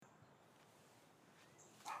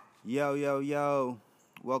Yo, yo, yo.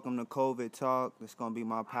 Welcome to COVID Talk. This is going to be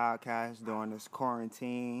my podcast during this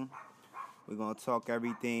quarantine. We're going to talk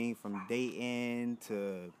everything from dating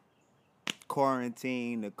to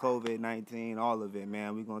quarantine to COVID 19, all of it,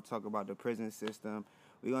 man. We're going to talk about the prison system.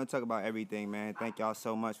 We're going to talk about everything, man. Thank y'all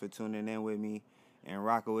so much for tuning in with me and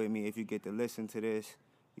rocking with me. If you get to listen to this,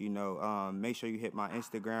 make sure you hit my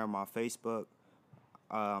Instagram, my Facebook.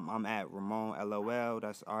 I'm at Ramon LOL.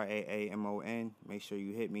 That's RAAMON. Make sure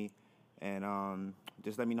you hit me, and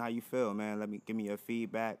just let me know how you feel, man. Give me your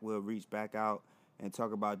feedback. We'll reach back out and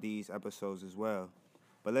talk about these episodes as well.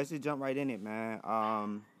 But let's just jump right in it, man.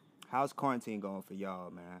 How's quarantine going for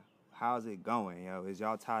y'all, man? How's it going, yo? Is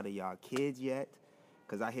y'all tired of y'all kids yet?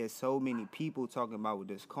 Cause I hear so many people talking about with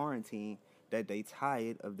this quarantine that they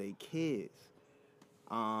tired of their kids.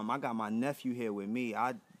 I got my nephew here with me.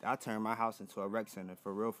 I turned my house into a rec center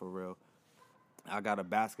for real, for real. I got a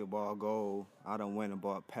basketball goal. I done went and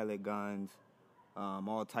bought pellet guns,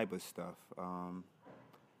 all type of stuff.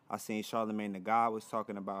 I seen Charlemagne the God was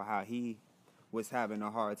talking about how he was having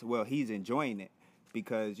a hard time. Well, he's enjoying it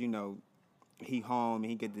because he home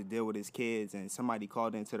and he get to deal with his kids. And somebody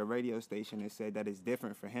called into the radio station and said that it's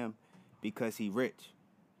different for him because he rich.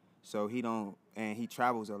 So he don't, and he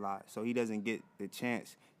travels a lot, so he doesn't get the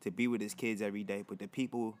chance to be with his kids every day. But the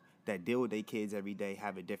people that deal with their kids every day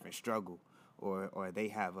have a different struggle, or they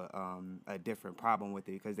have a different problem with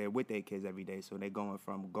it because they're with their kids every day. So they're going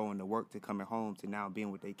from going to work to coming home to now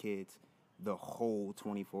being with their kids the whole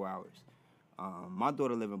 24 hours. My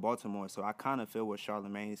daughter live in Baltimore, so I kind of feel where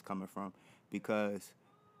Charlemagne is coming from because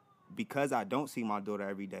I don't see my daughter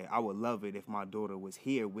every day. I would love it if my daughter was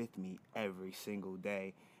here with me every single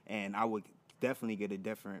day, and I would definitely get a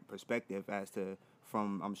different perspective as to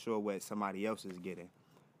from I'm sure what somebody else is getting.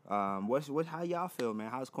 How y'all feel, man?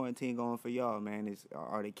 How's quarantine going for y'all, man?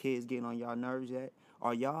 Are the kids getting on y'all nerves yet?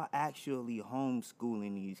 Are y'all actually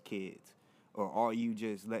homeschooling these kids, or are you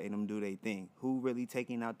just letting them do their thing? Who really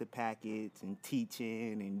taking out the packets and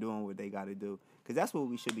teaching and doing what they got to do? Because that's what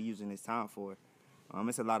we should be using this time for.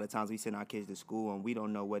 It's a lot of times we send our kids to school and we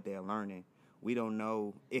don't know what they're learning. We don't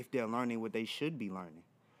know if they're learning what they should be learning.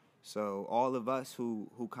 So all of us who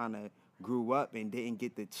kind of grew up and didn't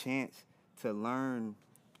get the chance to learn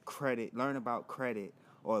about credit,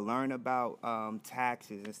 or learn about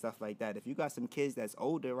taxes and stuff like that. If you got some kids that's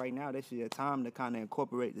older right now, this is your time to kind of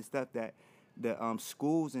incorporate the stuff that the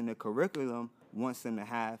schools and the curriculum wants them to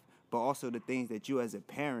have, but also the things that you as a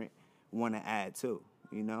parent want to add to.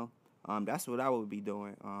 You know, that's what I would be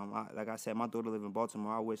doing. Like I said, my daughter live in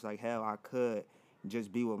Baltimore. I wish like hell I could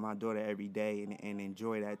just be with my daughter every day and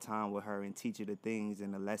enjoy that time with her and teach her the things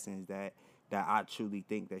and the lessons that I truly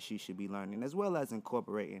think that she should be learning, as well as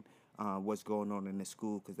incorporating what's going on in the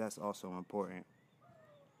school, because that's also important.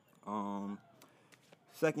 Um,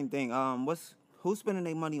 Second thing, who's spending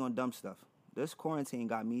their money on dumb stuff? This quarantine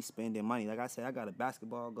got me spending money. Like I said, I got a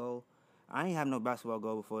basketball goal. I ain't have no basketball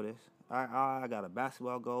goal before this. I got a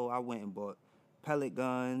basketball goal. I went and bought pellet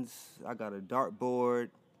guns. I got a dartboard.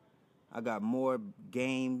 I got more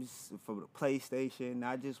games for the PlayStation.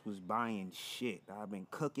 I just was buying shit. I've been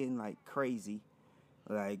cooking like crazy.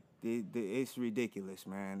 Like, it's ridiculous,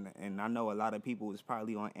 man. And I know a lot of people is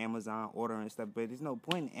probably on Amazon ordering stuff, but there's no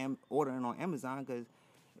point in ordering on Amazon because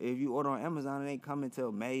if you order on Amazon, it ain't coming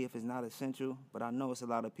till May if it's not essential. But I know it's a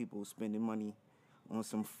lot of people spending money on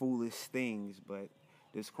some foolish things. But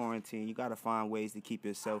this quarantine, you got to find ways to keep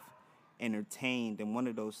yourself entertained. And one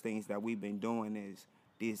of those things that we've been doing is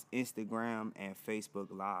these Instagram and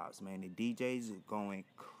Facebook lives, man. The DJs are going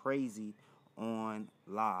crazy on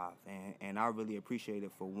live, and I really appreciate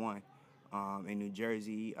it for one. In New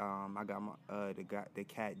Jersey, I got the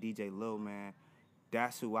cat DJ Lil, man.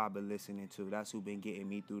 That's who I've been listening to. That's who been getting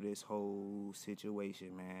me through this whole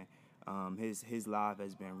situation, man. His live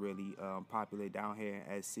has been really popular down here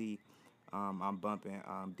at SC. I'm bumping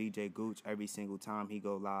DJ Gooch every single time he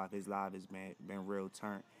go live. His live has been real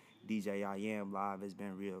turnt. DJ I Am live has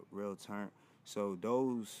been real turnt. So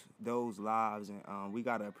those lives, and we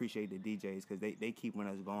gotta appreciate the DJs because they keeping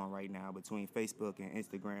us going right now. Between Facebook and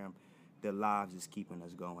Instagram, the lives is keeping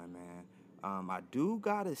us going, man. I do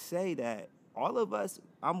gotta say that all of us,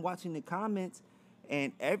 I'm watching the comments,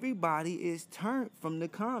 and everybody is turned from the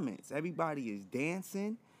comments. Everybody is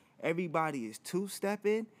dancing, everybody is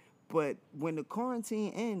two-stepping. But when the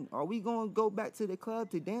quarantine ends, are we gonna go back to the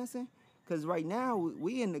club to dancing? Cause right now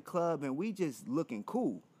we in the club and we just looking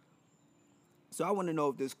cool. So I want to know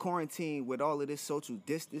if this quarantine with all of this social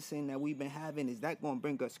distancing that we've been having, is that going to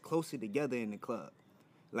bring us closer together in the club?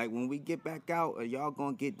 Like when we get back out, are y'all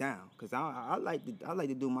going to get down? Cause I like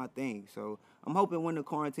to do my thing. So I'm hoping when the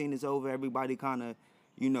quarantine is over, everybody kind of,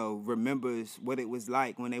 remembers what it was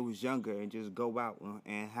like when they was younger and just go out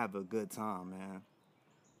and have a good time, man.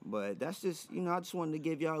 But that's just, I just wanted to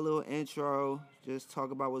give y'all a little intro, just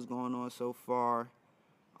talk about what's going on so far.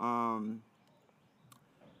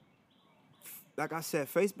 Like I said,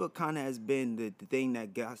 Facebook kind of has been the thing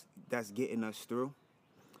that's getting us through.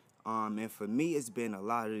 And for me, it's been a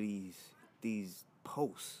lot of these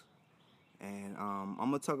posts. And I'm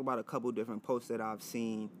going to talk about a couple different posts that I've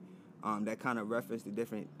seen that kind of reference the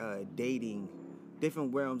different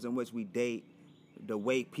different realms in which we date, the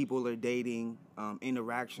way people are dating,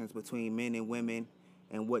 interactions between men and women,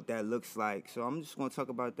 and what that looks like. So I'm just going to talk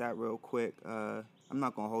about that real quick. I'm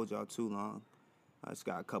not going to hold y'all too long. I just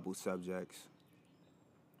got a couple subjects.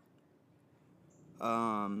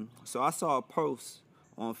 So I saw a post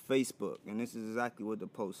on Facebook, and this is exactly what the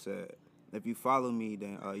post said. If you follow me,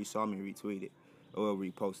 then you saw me retweet it, or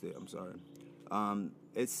repost it, I'm sorry.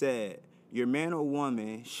 It said, your man or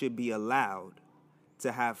woman should be allowed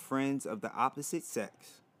to have friends of the opposite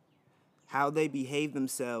sex. How they behave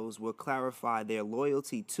themselves will clarify their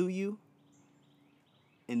loyalty to you.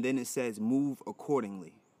 And then it says, move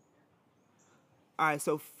accordingly. All right,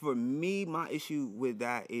 so for me, my issue with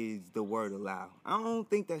that is the word allow. I don't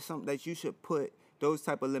think that's something that you should put those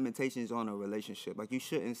type of limitations on a relationship. Like, you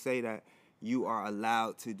shouldn't say that you are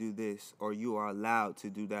allowed to do this or you are allowed to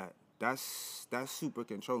do that. That's super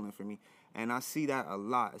controlling for me. And I see that a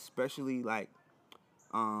lot, especially like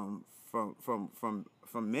from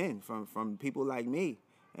men, from people like me,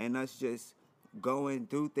 and us just going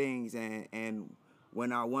through things, and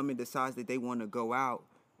when our woman decides that they want to go out,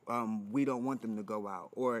 we don't want them to go out.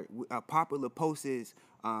 Or a popular post is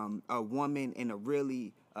a woman in a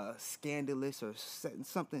really scandalous or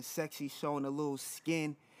something sexy showing a little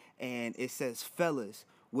skin, and it says, fellas,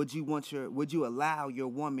 would you allow your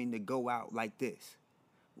woman to go out like this?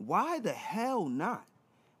 Why the hell not?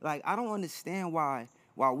 Like, I don't understand why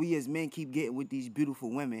we as men keep getting with these beautiful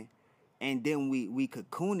women, and then we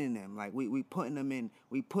cocooning them. Like, we putting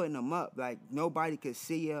them up. Like, nobody could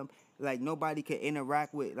see them. Like, nobody could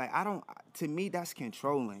interact with. Like, to me, that's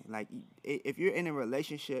controlling. Like, if you're in a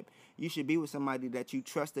relationship, you should be with somebody that you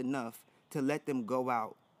trust enough to let them go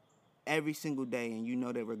out every single day, and you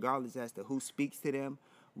know that regardless as to who speaks to them,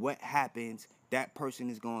 what happens, that person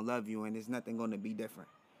is going to love you, and there's nothing going to be different.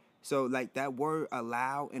 So, like, that word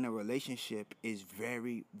allow in a relationship is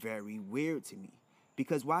very, very weird to me.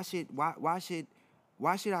 Because why should I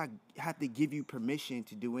have to give you permission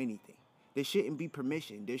to do anything? There shouldn't be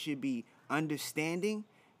permission. There should be understanding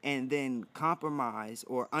and then compromise,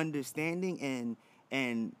 or understanding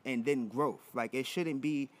and then growth. Like, it shouldn't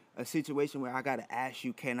be a situation where I got to ask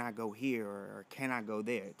you, can I go here or can I go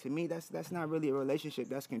there? To me, that's not really a relationship.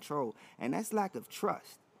 That's control. And that's lack of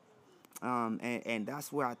trust. And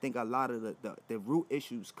that's where I think a lot of the root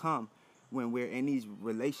issues come when we're in these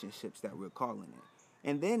relationships that we're calling it.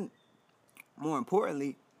 And then, more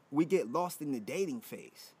importantly, we get lost in the dating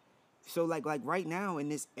phase. So like right now in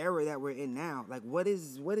this era that we're in now, like what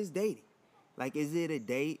is dating? Like, is it a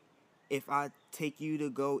date if I take you to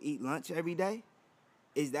go eat lunch every day?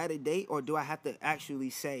 Is that a date, or do I have to actually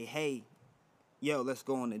say, hey, yo, let's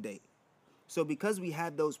go on a date? So because we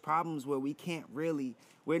have those problems where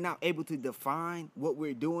we're not able to define what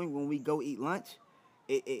we're doing when we go eat lunch,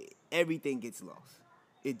 everything gets lost.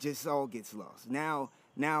 It just all gets lost. Now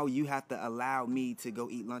you have to allow me to go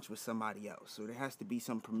eat lunch with somebody else. So there has to be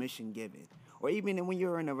some permission given. Or even when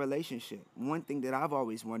you're in a relationship, one thing that I've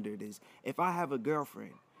always wondered is, if I have a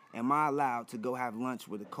girlfriend, am I allowed to go have lunch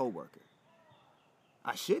with a coworker?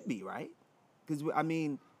 I should be, right? Because, I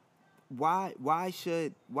mean, why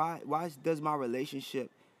does my relationship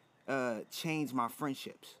change my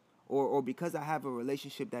friendships? Or because I have a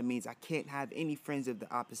relationship, that means I can't have any friends of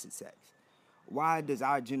the opposite sex? Why does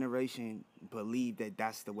our generation believe that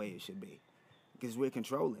that's the way it should be? Because we're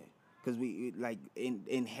controlling. Because we, like,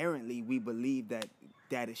 inherently, we believe that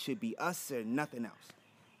it should be us or nothing else.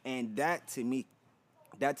 And that to me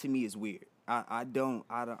is weird.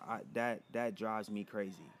 That drives me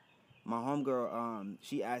crazy. My homegirl,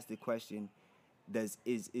 she asked the question, is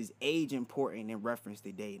age important in reference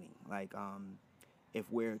to dating? Like, if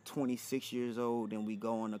we're 26 years old and we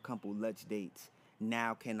go on a couple lunch dates,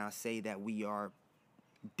 now can I say that we are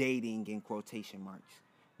dating in quotation marks?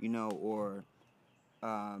 Or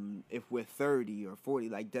if we're 30 or 40,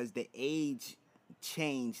 like, does the age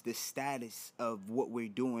change the status of what we're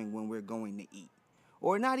doing when we're going to eat?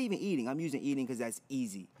 Or not even eating. I'm using eating because that's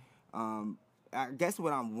easy. I guess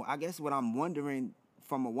what I'm wondering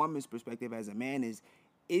from a woman's perspective as a man is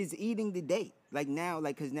eating the date. Like, now,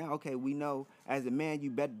 like, because now, okay, we know as a man,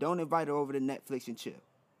 you don't invite her over to Netflix and chill.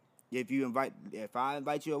 If I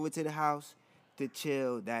invite you over to the house to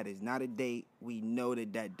chill, that is not a date. We know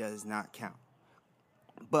that that does not count.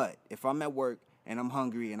 But if I'm at work and I'm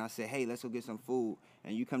hungry and I say, hey, let's go get some food,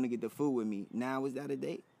 and you come to get the food with me, now is that a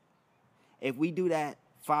date? If we do that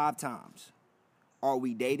 5 times, are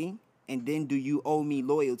we dating? And then do you owe me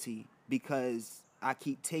loyalty because I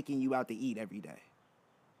keep taking you out to eat every day?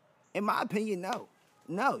 In my opinion, no.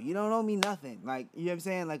 No, you don't owe me nothing. Like, you know what I'm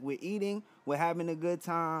saying? Like, we're eating, we're having a good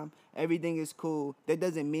time, everything is cool. That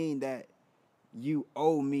doesn't mean that you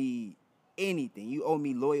owe me anything. You owe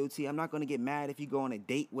me loyalty. I'm not gonna get mad if you go on a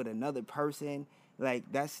date with another person. Like,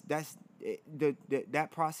 that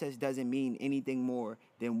process doesn't mean anything more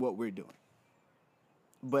than what we're doing.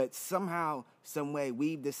 But somehow, some way,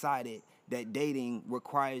 we've decided that dating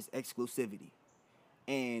requires exclusivity.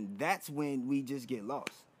 And that's when we just get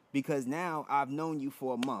lost. Because now I've known you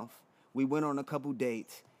for a month. We went on a couple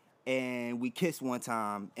dates and we kissed one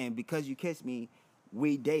time. And because you kissed me,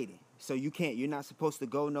 we dating. So you're not supposed to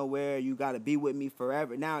go nowhere. You got to be with me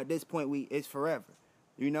forever. Now at this point, it's forever,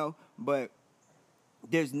 But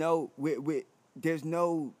there's no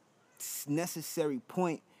necessary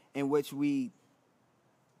point in which we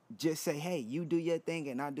just say, hey, you do your thing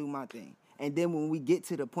and I do my thing. And then when we get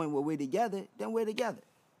to the point where we're together, then we're together.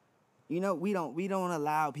 We don't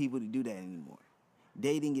allow people to do that anymore.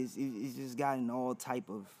 Dating is just gotten all types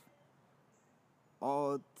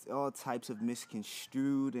of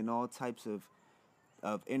misconstrued and all types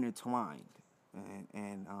of intertwined.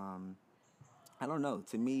 And I don't know.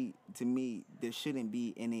 To me, there shouldn't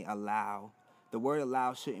be any allow. The word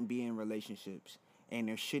allow shouldn't be in relationships, and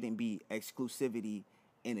there shouldn't be exclusivity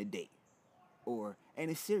in a date or in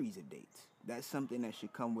a series of dates. That's something that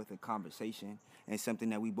should come with a conversation and something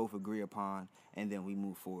that we both agree upon, and then we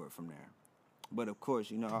move forward from there. But of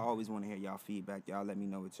course, I always want to hear y'all feedback. Y'all let me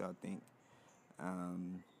know what y'all think.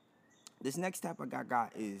 This next topic I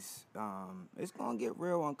got is, it's going to get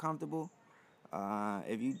real uncomfortable.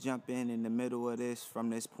 If you jump in the middle of this from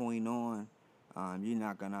this point on, you're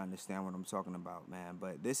not going to understand what I'm talking about, man.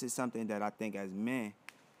 But this is something that I think as men,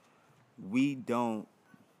 we don't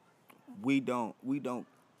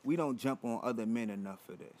jump on other men enough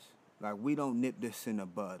for this. Like, we don't nip this in the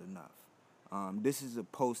bud enough. This is a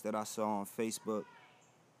post that I saw on Facebook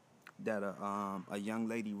that a young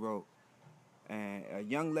lady wrote. And a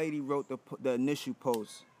young lady wrote the initial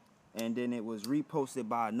post, and then it was reposted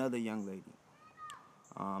by another young lady.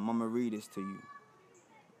 I'm going to read this to you.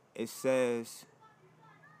 It says,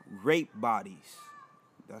 rape bodies.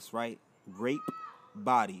 That's right, rape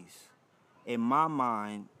bodies. In my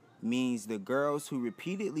mind, means the girls who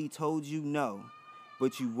repeatedly told you no,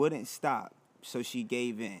 but you wouldn't stop, so she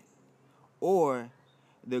gave in. Or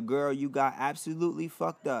the girl you got absolutely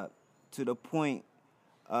fucked up to the point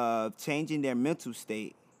of changing their mental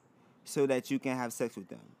state so that you can have sex with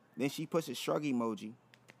them. Then she puts a shrug emoji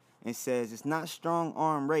and says, it's not strong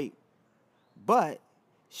arm rape, but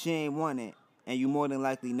she ain't want it, and you more than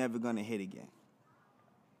likely never gonna hit again.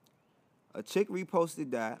 A chick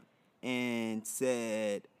reposted that and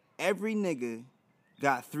said, every nigga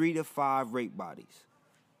got 3 to 5 rape bodies.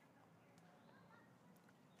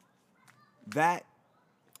 That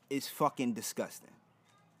is fucking disgusting.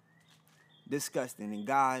 Disgusting. And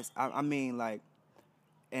guys, I mean, like,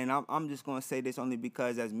 and I'm just going to say this only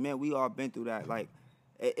because as men, we all been through that. Like,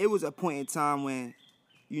 it was a point in time when,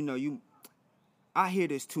 I hear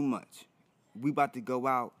this too much. We about to go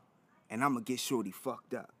out and I'm going to get shorty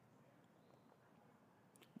fucked up.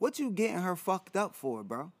 What you getting her fucked up for,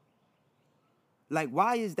 bro? Like,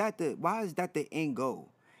 why is that the end goal?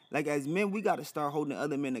 Like, as men, we got to start holding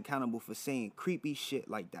other men accountable for saying creepy shit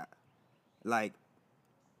like that. Like,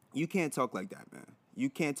 you can't talk like that, man. You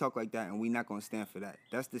can't talk like that, and we not going to stand for that.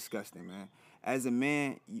 That's disgusting, man. As a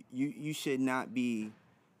man, you should not be,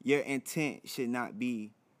 your intent should not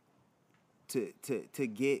be to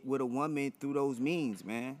get with a woman through those means,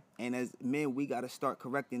 man. And as men, we got to start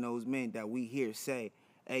correcting those men that we hear say,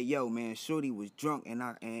 hey, yo, man, shorty was drunk, and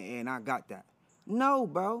I got that. No,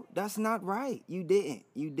 bro, that's not right. You didn't.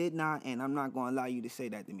 You did not, and I'm not going to allow you to say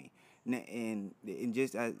that to me. And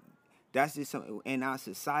just as that's just something in our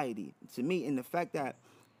society. To me, and the fact that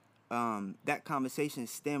that conversation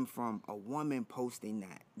stemmed from a woman posting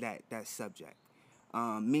that subject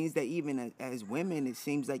means that even as women, it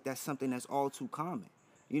seems like that's something that's all too common.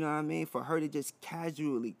 You know what I mean? For her to just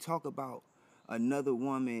casually talk about another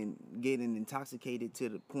woman getting intoxicated to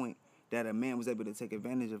the point that a man was able to take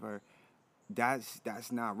advantage of her,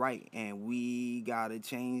 that's not right, and we gotta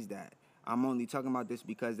change that. I'm only talking about this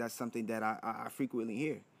because that's something that I frequently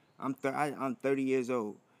hear. I'm 30 years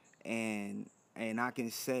old, and And I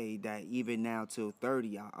can say that even now till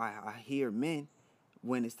 30, I hear men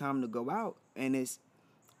when it's time to go out, and it's,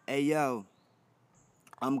 hey yo,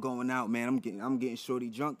 I'm going out, man. I'm getting shorty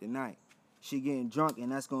drunk tonight. She getting drunk,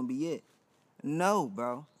 and that's gonna be it. No,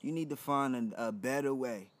 bro. You need to find a better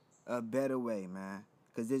way, man.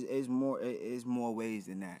 Because there's more ways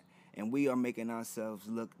than that, and we are making ourselves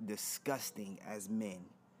look disgusting as men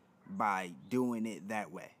by doing it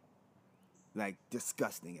that way, like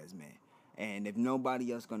disgusting as men. And if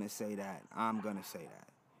nobody else gonna say that, I'm gonna say that.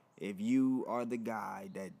 If you are the guy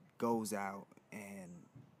that goes out and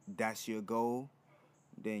that's your goal,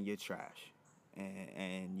 then you're trash,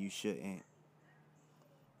 and you shouldn't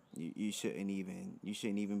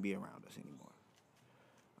even be around us anymore.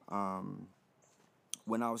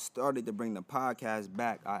 When I started to bring the podcast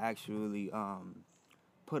back, I actually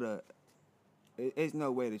put a. It's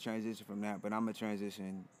no way to transition from that, but I'm gonna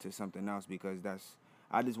transition to something else because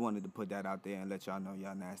I just wanted to put that out there and let y'all know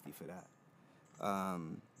y'all nasty for that.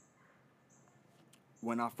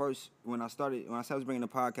 When I started bringing the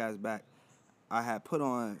podcast back, I had put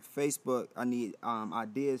on Facebook, I need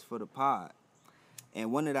ideas for the pod.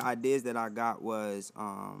 And one of the ideas that I got was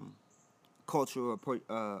cultural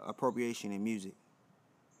appropriation in music.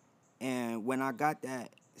 And when I got that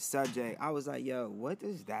subject, I was like, yo, what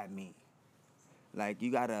does that mean? Like,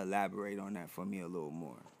 you got to elaborate on that for me a little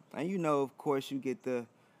more. And you know, of course, you get the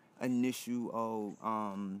initial,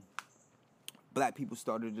 black people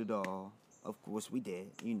started it all. Of course we did,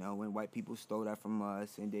 you know, when white people stole that from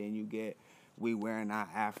us. And then you get, we wearing our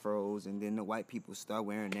afros, and then the white people start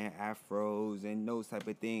wearing their afros and those type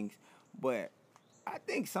of things. But I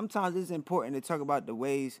think sometimes it's important to talk about the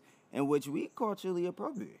ways in which we culturally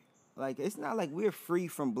appropriate. Like, it's not like we're free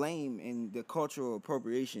from blame in the cultural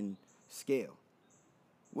appropriation scale.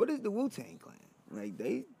 What is the Wu-Tang Clan?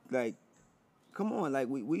 Come on, like,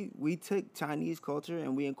 we took Chinese culture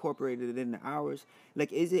and we incorporated it into ours.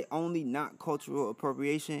 Like, is it only not cultural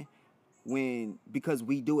appropriation because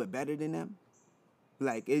we do it better than them?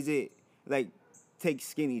 Like, is it, like, take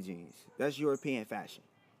skinny jeans. That's European fashion.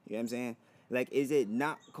 You know what I'm saying? Like, is it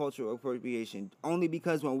not cultural appropriation only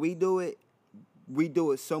because when we do it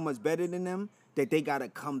so much better than them that they got to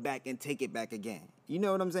come back and take it back again? You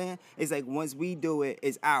know what I'm saying? It's like once we do it,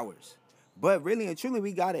 it's ours. But really and truly,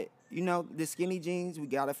 we got it. You know, the skinny jeans, we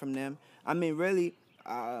got it from them. I mean, really,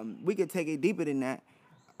 we could take it deeper than that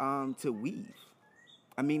to weave.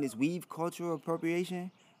 I mean, is weave cultural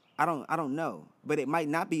appropriation? I don't know. But it might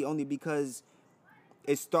not be, only because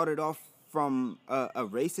it started off from a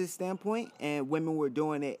racist standpoint, and women were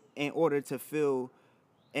doing it in order to feel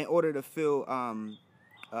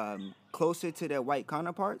closer to their white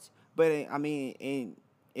counterparts. But I mean,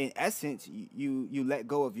 in essence, you let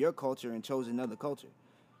go of your culture and chose another culture.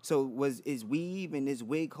 So is weave and this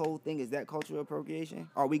wig whole thing, is that cultural appropriation?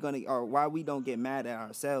 Or why we don't get mad at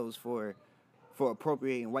ourselves for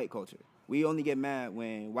appropriating white culture? We only get mad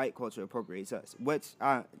when white culture appropriates us.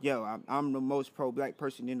 I'm the most pro-black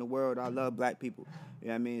person in the world. I love black people. You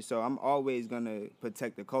know what I mean? So I'm always gonna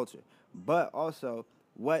protect the culture. But also,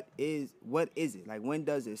 what is it? Like, when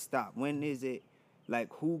does it stop? When is it,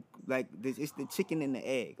 like, who, like, this, it's the chicken and the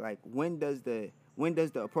egg. Like, when does the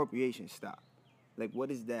appropriation stop? Like, what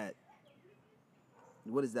does that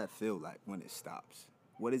feel like when it stops?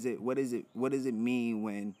 What does it mean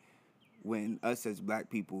when us as black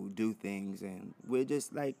people do things and we're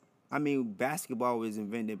just like, I mean, basketball was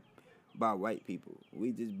invented by white people.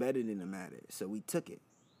 We just better than them at it, so we took it.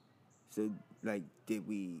 So, like, did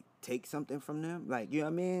we take something from them? Like, you know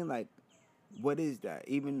what I mean? Like, what is that?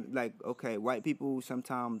 Even, like, okay, white people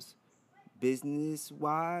sometimes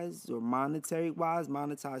business-wise or monetary-wise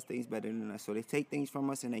monetize things better than us. So they take things from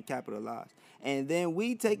us and they capitalize. And then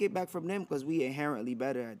we take it back from them because we inherently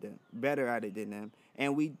better at it than them.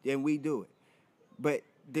 And we do it. But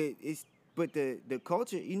the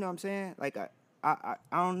culture, you know what I'm saying? Like, I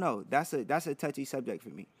don't know. That's a touchy subject for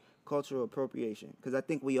me. Cultural appropriation. Because I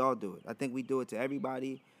think we all do it. I think we do it to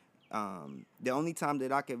everybody. The only time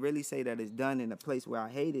that I can really say that it's done in a place where I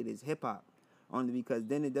hate it is hip-hop. Only because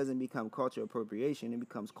then it doesn't become cultural appropriation. It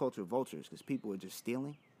becomes culture vultures because people are just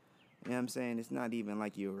stealing. You know what I'm saying? It's not even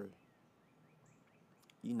like it's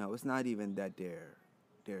not even that they're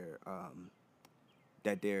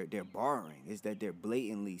borrowing. It's that they're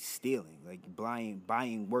blatantly stealing, like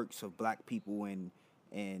buying works of black people and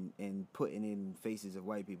putting it in faces of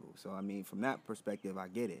white people. So, I mean, from that perspective, I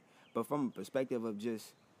get it. But from a perspective of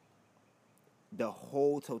just the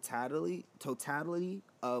whole totality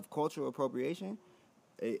of cultural appropriation,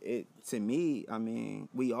 it to me, I mean,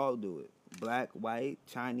 we all do it. Black, white,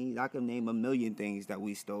 Chinese. I can name a million things that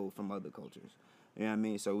we stole from other cultures. You know what I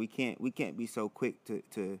mean? So we can't be so quick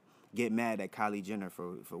to get mad at Kylie Jenner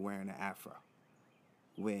for wearing an afro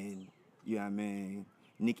when, you know what I mean,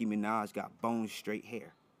 Nicki Minaj got bone straight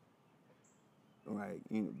hair. Like,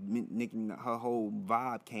 you know, Nicki, her whole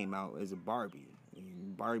vibe came out as a Barbie.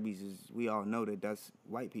 And Barbies is, we all know that that's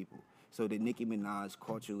white people. So did Nicki Minaj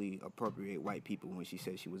culturally appropriate white people when she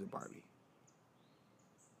said she was a Barbie?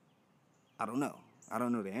 I don't know. I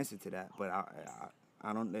don't know the answer to that, but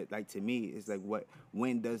I don't, like, to me it's like, what,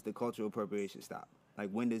 when does the cultural appropriation stop? Like,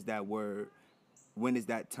 when does that word, when does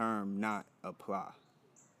that term not apply?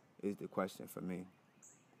 Is the question for me.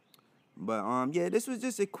 But yeah, this was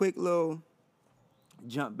just a quick little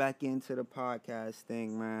jump back into the podcast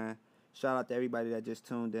thing, man. Shout out to everybody that just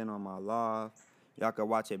tuned in on my live. Y'all can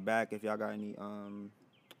watch it back if y'all got any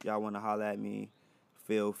y'all want to holler at me.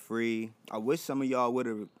 Feel free. I wish some of y'all would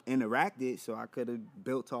have interacted so I could have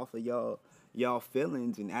built off of y'all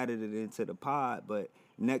feelings and added it into the pod. But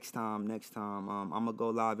next time, I'm gonna go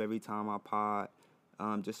live every time I pod,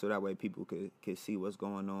 just so that way people could see what's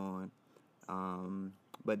going on.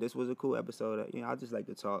 But this was a cool episode. You know, I just like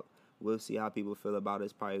to talk. We'll see how people feel about it.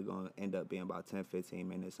 It's probably going to end up being about 10, 15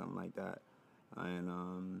 minutes, something like that.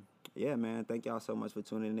 And, yeah, man, thank y'all so much for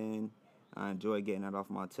tuning in. I enjoy getting that off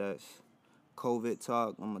my chest. COVID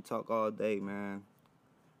talk. I'm going to talk all day, man.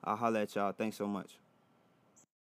 I'll holler at y'all. Thanks so much.